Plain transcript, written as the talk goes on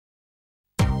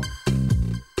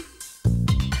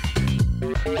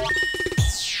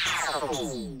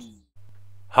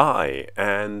Hi,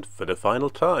 and for the final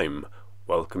time,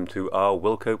 welcome to our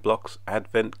Wilko Blox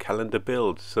Advent Calendar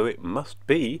build. So it must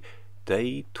be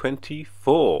day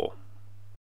 24.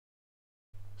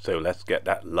 So let's get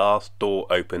that last door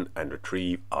open and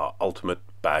retrieve our ultimate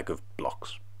bag of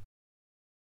blocks.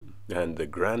 And the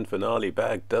grand finale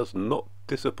bag does not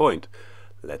disappoint.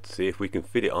 Let's see if we can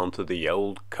fit it onto the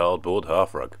old cardboard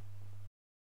hearth rug.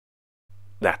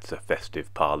 That's a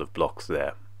festive pile of blocks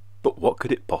there. But what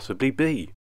could it possibly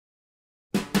be?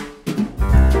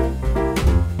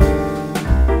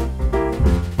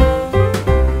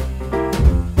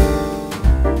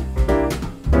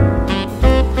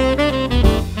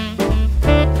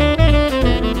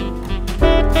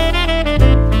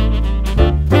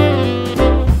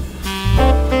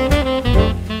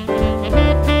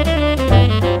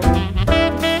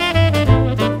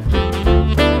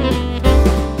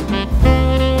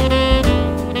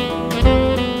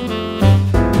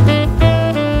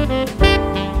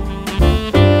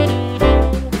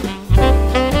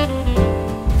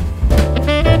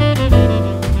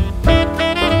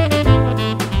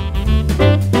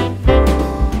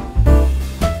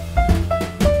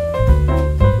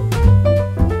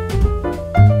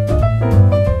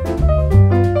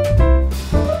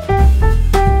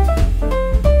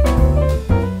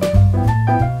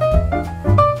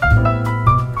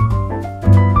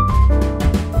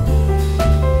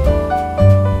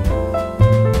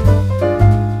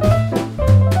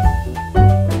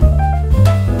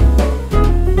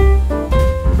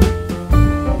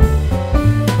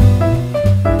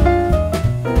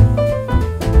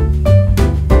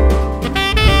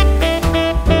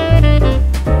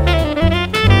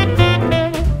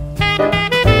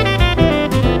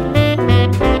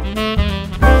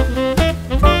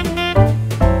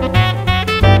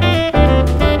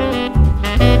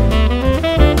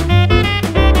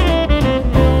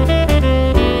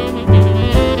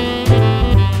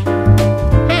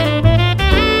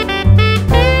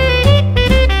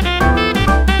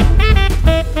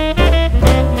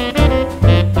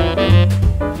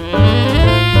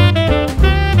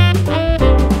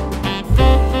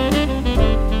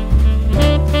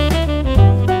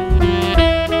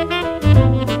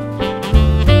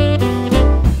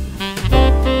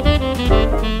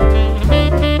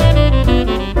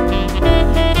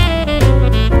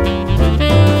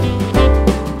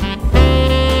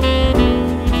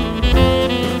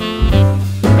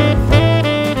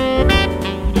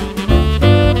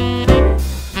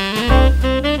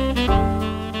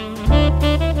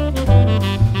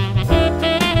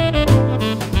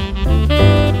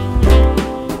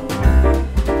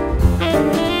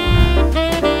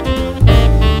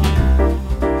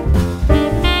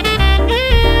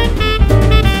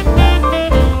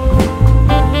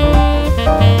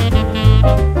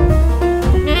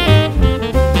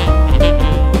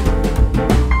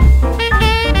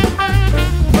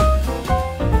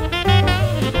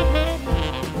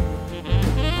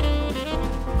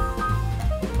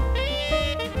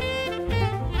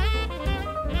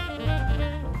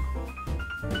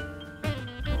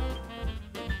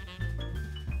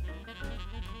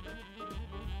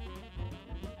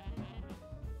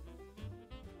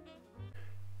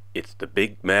 It's the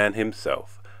big man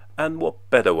himself, and what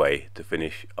better way to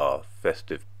finish our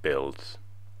festive builds?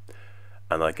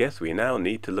 And I guess we now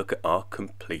need to look at our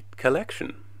complete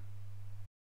collection.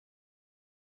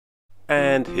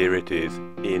 And here it is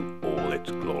in all its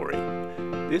glory.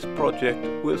 This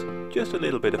project was just a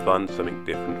little bit of fun, something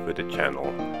different for the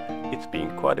channel. It's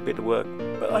been quite a bit of work,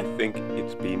 but I think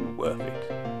it's been worth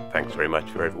it. Thanks very much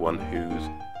for everyone who's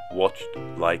watched,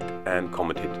 liked and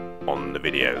commented on the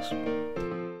videos.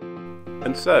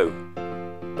 And so,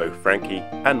 both Frankie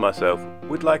and myself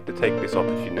would like to take this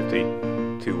opportunity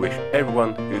to wish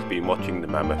everyone who's been watching the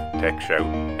Mammoth Tech Show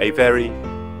a very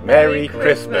Merry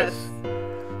Christmas!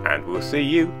 And we'll see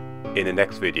you in the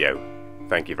next video.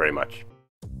 Thank you very much.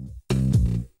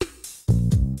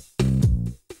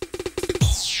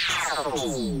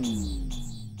 Oh.